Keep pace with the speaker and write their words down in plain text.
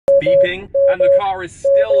beeping, and the car is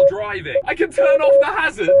still driving. I can turn off the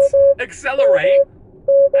hazards, accelerate,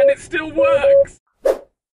 and it still works.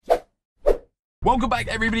 Welcome back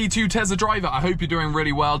everybody to Tesla Driver. I hope you're doing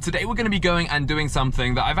really well. Today we're going to be going and doing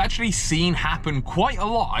something that I've actually seen happen quite a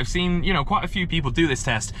lot. I've seen, quite a few people do this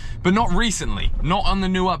test, but not recently, not on the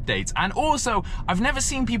new updates. And also, I've never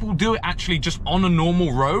seen people do it actually just on a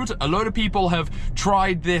normal road. A load of people have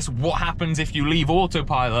tried this, what happens if you leave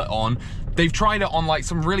autopilot on. They've tried it on like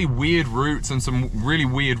some really weird routes and some really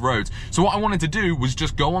weird roads. So what I wanted to do was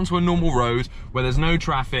just go onto a normal road where there's no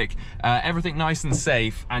traffic, everything nice and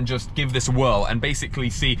safe, and just give this a whirl and basically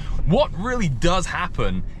see what really does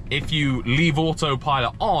happen if you leave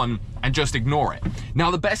autopilot on and just ignore it. Now,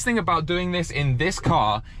 the best thing about doing this in this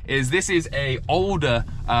car is this is a older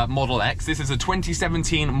Model X. This is a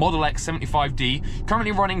 2017 Model X 75D,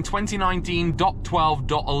 currently running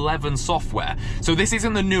 2019.12.11 software. So this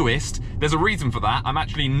isn't the newest. There's a reason for that. I'm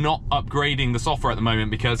actually not upgrading the software at the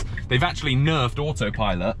moment because they've actually nerfed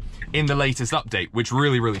autopilot in the latest update, which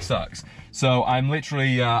really, really sucks. So I'm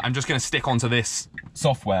literally, I'm just gonna stick onto this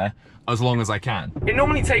software as long as I can. It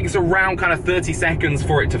normally takes around kind of 30 seconds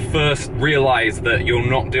for it to first realize that you're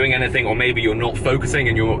not doing anything, or maybe you're not focusing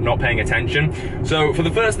and you're not paying attention. So for the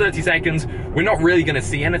first 30 seconds, we're not really gonna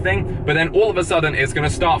see anything, but then all of a sudden it's gonna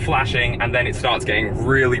start flashing, and then it starts getting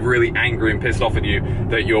really, really angry and pissed off at you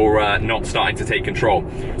that you're not starting to take control.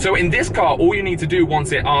 So in this car, all you need to do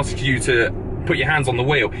once it asks you to put your hands on the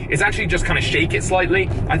wheel is actually just kind of shake it slightly.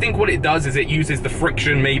 I think what it does is it uses the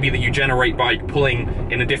friction maybe that you generate by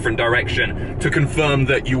pulling in a different direction to confirm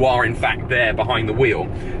that you are in fact there behind the wheel.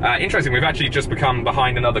 Interesting, we've actually just become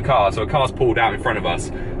behind another car, so a car's pulled out in front of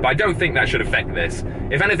us, but I don't think that should affect this.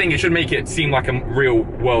 If anything, it should make it seem like a real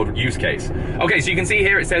world use case. Okay, so you can see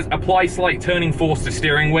here it says apply slight turning force to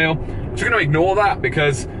steering wheel. I'm just going to ignore that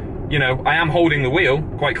because, I am holding the wheel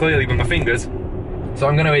quite clearly with my fingers. So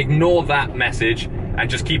I'm going to ignore that message and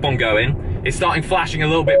just keep on going. It's starting flashing a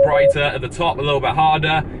little bit brighter at the top, a little bit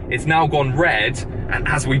harder. It's now gone red, and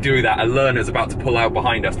as we do that, a learner's about to pull out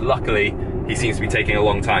behind us. Luckily, he seems to be taking a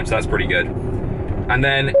long time, so that's pretty good. And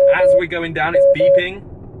then as we're going down, it's beeping.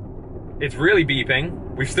 It's really beeping.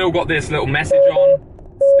 We've still got this little message on,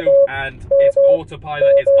 and it's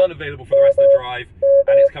autopilot. It's unavailable for the rest of the drive,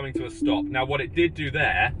 and it's coming to a stop. Now, what it did do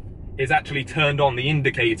there is actually turned on the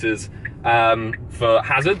indicators for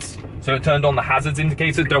hazards. So it turned on the hazards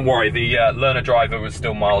indicator. Don't worry, the learner driver was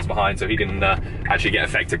still miles behind, so he didn't actually get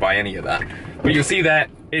affected by any of that. But you'll see there,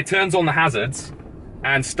 it turns on the hazards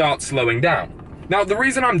and starts slowing down. Now, the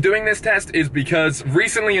reason I'm doing this test is because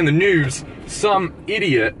recently in the news, some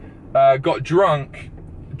idiot got drunk,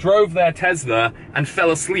 drove their Tesla, and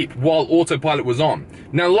fell asleep while autopilot was on.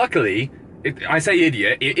 Now, luckily, I say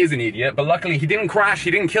idiot, it is an idiot, but luckily he didn't crash, he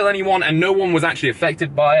didn't kill anyone, and no one was actually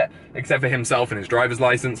affected by it, except for himself and his driver's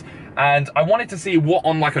license. And I wanted to see what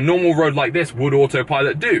on like a normal road like this would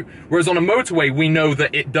autopilot do. Whereas on a motorway, we know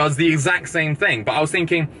that it does the exact same thing. But I was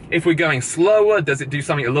thinking, if we're going slower, does it do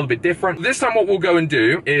something a little bit different? This time what we'll go and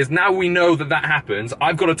do is, now we know that that happens,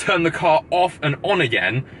 I've got to turn the car off and on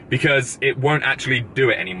again, because it won't actually do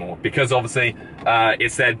it anymore. Because obviously,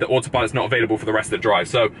 it said that autopilot's not available for the rest of the drive.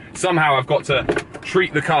 So somehow I've got to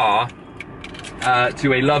treat the car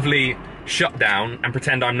to a lovely shutdown and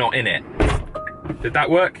pretend I'm not in it. Did that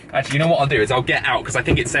work? Actually, you know what I'll do is I'll get out, because I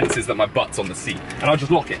think it senses that my butt's on the seat, and I'll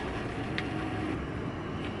just lock it.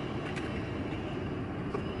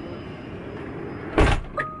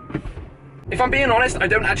 If I'm being honest, I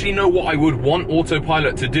don't actually know what I would want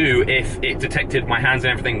autopilot to do if it detected my hands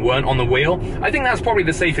and everything weren't on the wheel. I think that's probably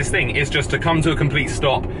the safest thing, is just to come to a complete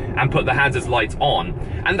stop and put the hazards lights on.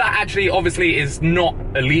 And that actually obviously is not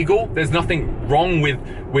illegal. There's nothing wrong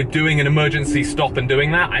with doing an emergency stop and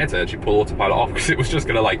doing that. I had to actually pull autopilot off because it was just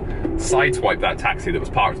gonna like sideswipe that taxi that was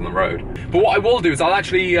parked on the road. But what I will do is I'll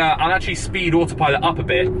actually speed autopilot up a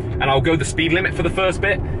bit, and I'll go the speed limit for the first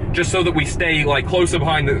bit, just so that we stay like closer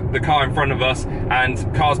behind the car in front of us,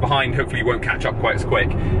 and cars behind hopefully won't catch up quite as quick,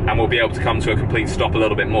 and we'll be able to come to a complete stop a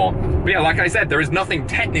little bit more. But yeah, like I said, there is nothing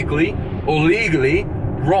technically or legally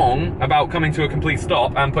wrong about coming to a complete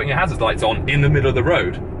stop and putting your hazard lights on in the middle of the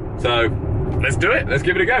road. So let's do it, let's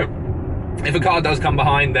give it a go. If a car does come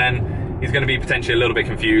behind, then he's going to be potentially a little bit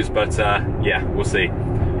confused, but yeah, we'll see.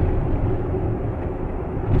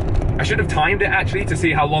 I should have timed it actually to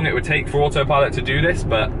see how long it would take for autopilot to do this,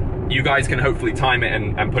 but you guys can hopefully time it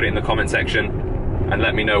and put it in the comment section and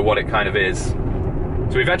let me know what it kind of is.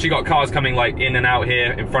 So we've actually got cars coming like in and out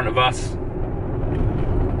here in front of us,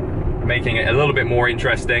 making it a little bit more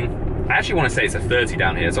interesting. I actually want to say it's a 30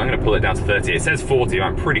 down here, so I'm going to pull it down to 30. It says 40, but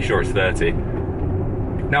I'm pretty sure it's 30.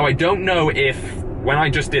 Now, I don't know if when I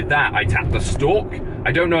just did that, I tapped the stalk.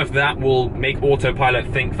 I don't know if that will make autopilot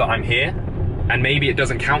think that I'm here, and maybe it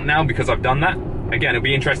doesn't count now because I've done that. Again, it'll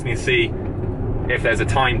be interesting to see if there's a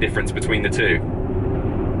time difference between the two.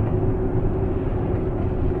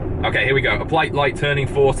 Okay, here we go. Apply light turning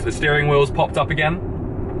force to the steering wheels, popped up again.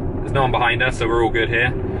 There's no one behind us, so we're all good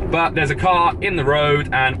here. But there's a car in the road,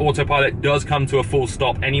 and autopilot does come to a full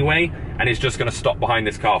stop anyway, and it's just gonna stop behind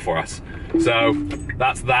this car for us. So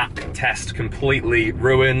that's that test completely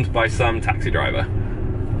ruined by some taxi driver.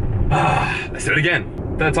 Let's do it again.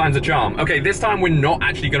 Third time's a charm. Okay, this time we're not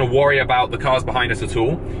actually going to worry about the cars behind us at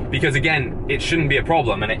all, because again, it shouldn't be a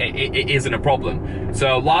problem, and it isn't a problem.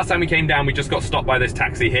 So last time we came down, we just got stopped by this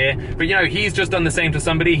taxi here, but you know, he's just done the same to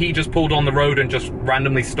somebody. He just pulled on the road and just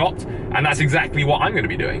randomly stopped, and that's exactly what I'm going to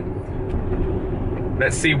be doing.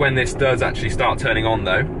 Let's see when this does actually start turning on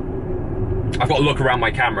though. I've got to look around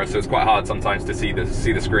my camera, so it's quite hard sometimes to see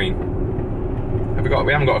the screen. We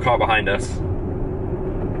haven't got a car behind us.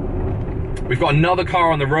 We've got another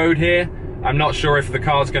car on the road here. I'm not sure if the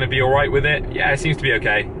car's going to be all right with it. Yeah, it seems to be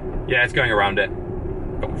okay. Yeah, it's going around it.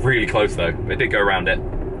 Got really close though. It did go around it.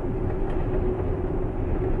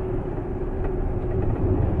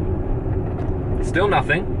 Still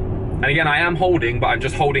nothing. And again, I am holding, but I'm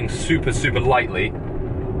just holding super, super lightly.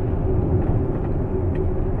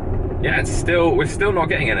 Yeah, we're still not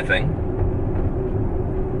getting anything.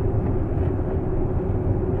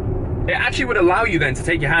 It actually would allow you then to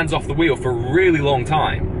take your hands off the wheel for a really long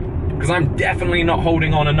time, because I'm definitely not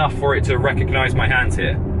holding on enough for it to recognize my hands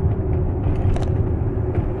here.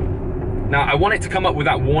 Now, I want it to come up with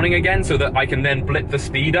that warning again so that I can then blip the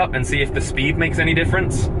speed up and see if the speed makes any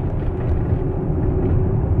difference.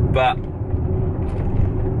 But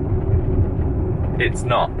it's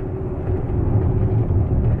not.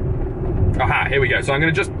 Aha, here we go. So I'm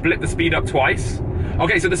going to just blip the speed up twice.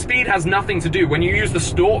 Okay, so the speed has nothing to do, when you use the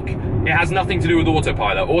stalk, it has nothing to do with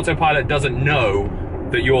autopilot. Autopilot doesn't know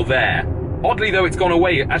that you're there. Oddly though, it's gone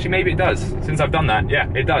away. Actually, maybe it does, since I've done that. Yeah,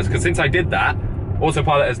 it does, because since I did that,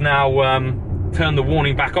 autopilot has now turned the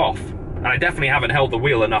warning back off. And I definitely haven't held the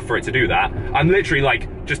wheel enough for it to do that. I'm literally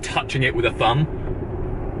like, just touching it with a thumb.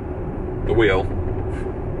 The wheel.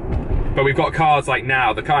 But we've got cars like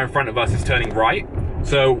now, the car in front of us is turning right.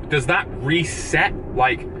 So does that reset,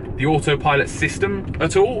 like, the autopilot system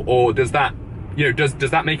at all, or does that, you know,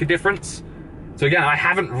 does that make a difference? So again, I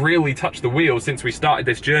haven't really touched the wheel since we started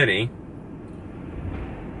this journey,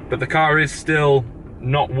 but the car is still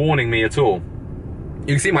not warning me at all. You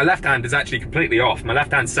can see my left hand is actually completely off. My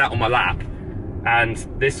left hand sat on my lap, and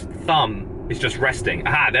this thumb is just resting.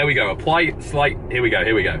 Aha, there we go. Apply slight. Here we go.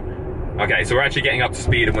 Here we go. Okay, so we're actually getting up to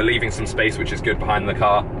speed, and we're leaving some space, which is good behind the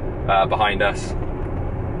car, behind us.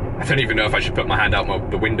 I don't even know if I should put my hand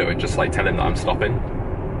out the window and just like tell him that I'm stopping.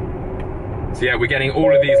 So yeah, we're getting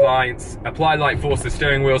all of these lights. Apply light force to the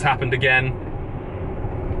steering wheels happened again.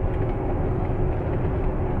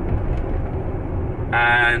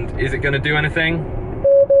 And is it going to do anything?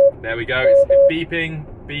 There we go, it's beeping,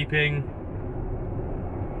 beeping.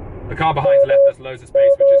 The car behind's left us loads of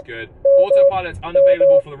space, which is good. Autopilot's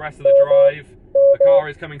unavailable for the rest of the drive. The car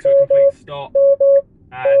is coming to a complete stop.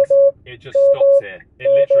 And it just stops here. It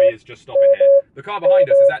literally is just stopping here. The car behind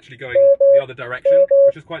us is actually going the other direction,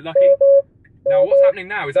 which is quite lucky. Now what's happening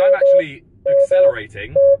now is I'm actually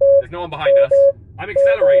accelerating. There's no one behind us. I'm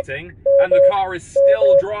accelerating and the car is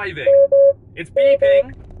still driving. It's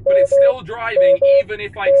beeping, but it's still driving even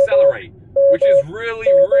if I accelerate, which is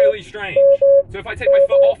really, really strange. So if I take my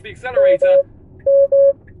foot off the accelerator,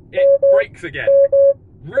 it brakes again.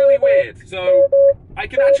 Really weird. So I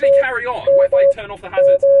can actually carry on. What if I turn off the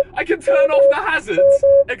hazards? I can turn off the hazards,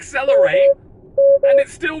 accelerate, and it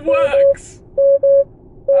still works.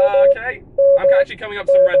 Okay, I'm actually coming up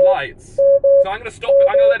some red lights. So I'm gonna stop it.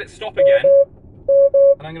 I'm gonna let it stop again,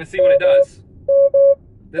 and I'm gonna see what it does.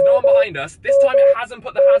 There's no one behind us. This time it hasn't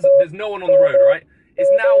put the hazard. There's no one on the road, right?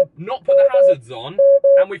 It's now not put the hazards on,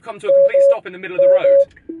 and we've come to a complete stop in the middle of the road,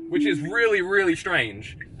 which is really, really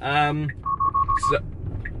strange. So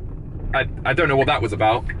I don't know what that was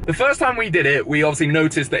about. The first time we did it, we obviously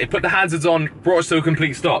noticed that it put the hazards on, brought us to a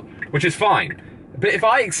complete stop, which is fine. But if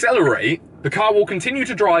I accelerate, the car will continue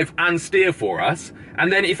to drive and steer for us.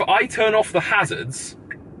 And then if I turn off the hazards,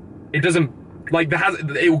 it doesn't, like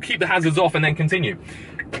it will keep the hazards off and then continue.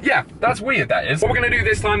 Yeah, that's weird, that is. What we're gonna do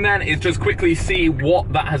this time then is just quickly see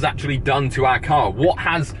what that has actually done to our car. What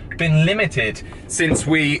has been limited since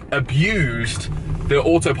we abused the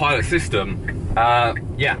autopilot system.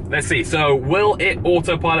 Yeah, let's see. So will it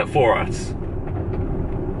autopilot for us?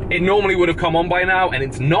 It normally would have come on by now and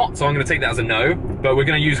it's not, so I'm gonna take that as a no, but we're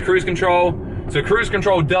gonna use cruise control. So cruise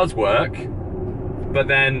control does work. but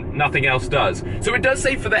then nothing else does. So it does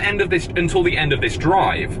say for the end of this, until the end of this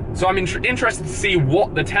drive. So I'm interested to see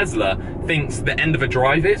what the Tesla thinks the end of a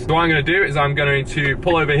drive is. So what I'm gonna do is I'm going to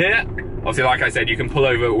pull over here. Obviously, like I said, you can pull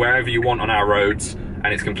over wherever you want on our roads, and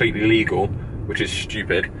it's completely legal, which is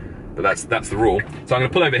stupid, but that's the rule. So I'm gonna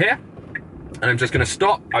pull over here, and I'm just gonna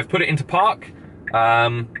stop. I've put it into park.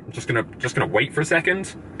 I'm just gonna wait for a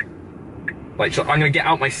second. Like, so I'm gonna get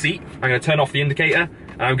out my seat. I'm gonna turn off the indicator,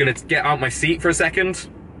 and I'm gonna get out my seat for a second.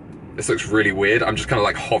 This looks really weird. I'm just kind of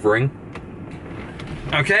like hovering.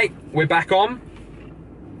 Okay, we're back on.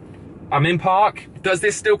 I'm in park. Does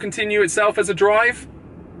this still continue itself as a drive?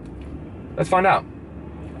 Let's find out.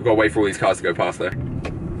 We've got to wait for all these cars to go past though.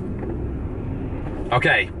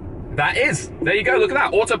 Okay, there you go, look at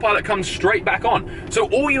that. Autopilot comes straight back on. So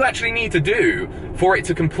all you actually need to do for it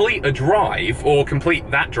to complete a drive, or complete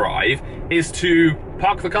that drive, is to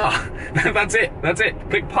park the car. That's it.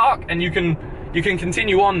 Click park, and you can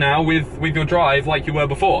continue on now with your drive like you were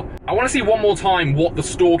before. I want to see one more time what the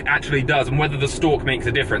stalk actually does and whether the stalk makes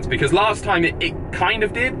a difference, because last time it kind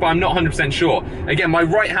of did, but I'm not 100% sure. Again, my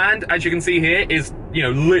right hand, as you can see here, is, you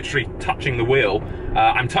know, literally touching the wheel.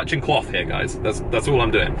 I'm touching cloth here, guys. That's all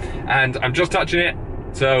I'm doing. And I'm just touching it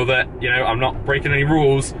so that, you know, I'm not breaking any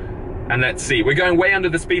rules. And let's see, we're going way under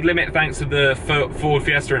the speed limit thanks to the Ford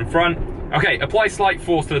Fiesta in front. Okay, apply slight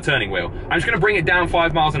force to the turning wheel. I'm just gonna bring it down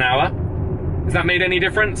 5 miles an hour. Has that made any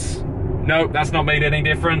difference? No, that's not made any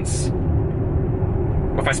difference.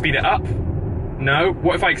 What if I speed it up? No.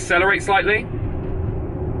 What if I accelerate slightly?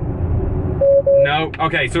 No.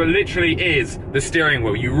 Okay, so it literally is the steering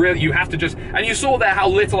wheel. You have to just, and you saw there how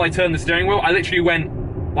little I turned the steering wheel. I literally went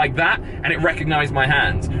like that, and it recognized my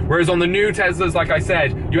hands. Whereas on the new Teslas, like I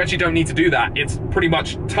said, you actually don't need to do that. It's pretty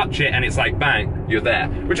much touch it, and it's like, bang, you're there,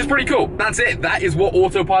 which is pretty cool. That's it. That is what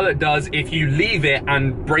Autopilot does if you leave it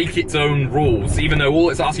and break its own rules, even though all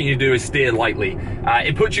it's asking you to do is steer lightly.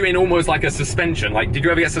 It puts you in almost like a suspension. Like, did you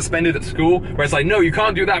ever get suspended at school? Where it's like, no, you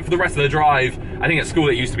can't do that for the rest of the drive. I think at school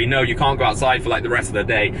it used to be, no, you can't go outside for like the rest of the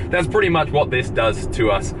day. That's pretty much what this does to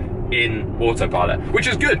us in Autopilot, which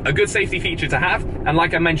is good, a good safety feature to have. And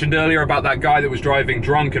like I mentioned earlier about that guy that was driving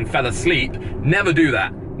drunk and fell asleep, never do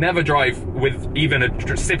that. Never drive with even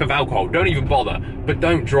a sip of alcohol. Don't even bother, but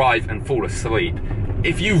don't drive and fall asleep.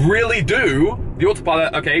 If you really do, the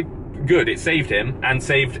Autopilot, okay, good, it saved him and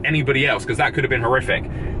saved anybody else, because that could have been horrific.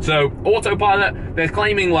 So Autopilot, they're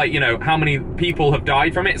claiming, like, you know, how many people have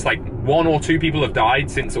died from it. It's like 1 or 2 people have died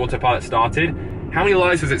since Autopilot started. How many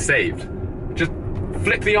lives has it saved? Just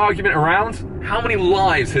flip the argument around. How many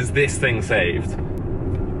lives has this thing saved?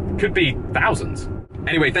 Could be thousands.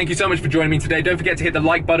 Anyway, thank you so much for joining me today. Don't forget to hit the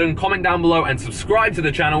like button, comment down below, and subscribe to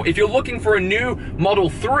the channel. If you're looking for a new Model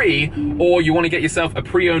 3, or you want to get yourself a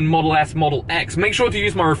pre-owned Model S, Model X, make sure to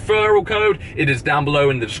use my referral code. It is down below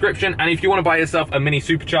in the description. And if you want to buy yourself a mini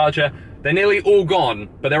supercharger, they're nearly all gone,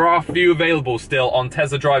 but there are a few available still on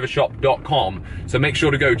TeslaDriverShop.com, so make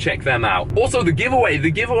sure to go check them out. Also, the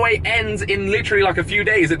giveaway ends in literally like a few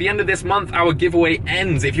days. At the end of this month, our giveaway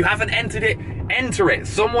ends. If you haven't entered it, enter it.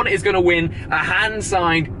 Someone is going to win a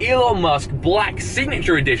hand-signed Elon Musk Black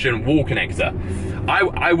Signature Edition wall connector.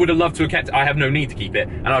 I would have loved to have kept it. I have no need to keep it,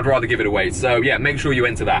 and I'd rather give it away. So yeah, make sure you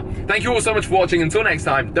enter that. Thank you all so much for watching. Until next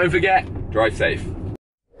time, don't forget, drive safe.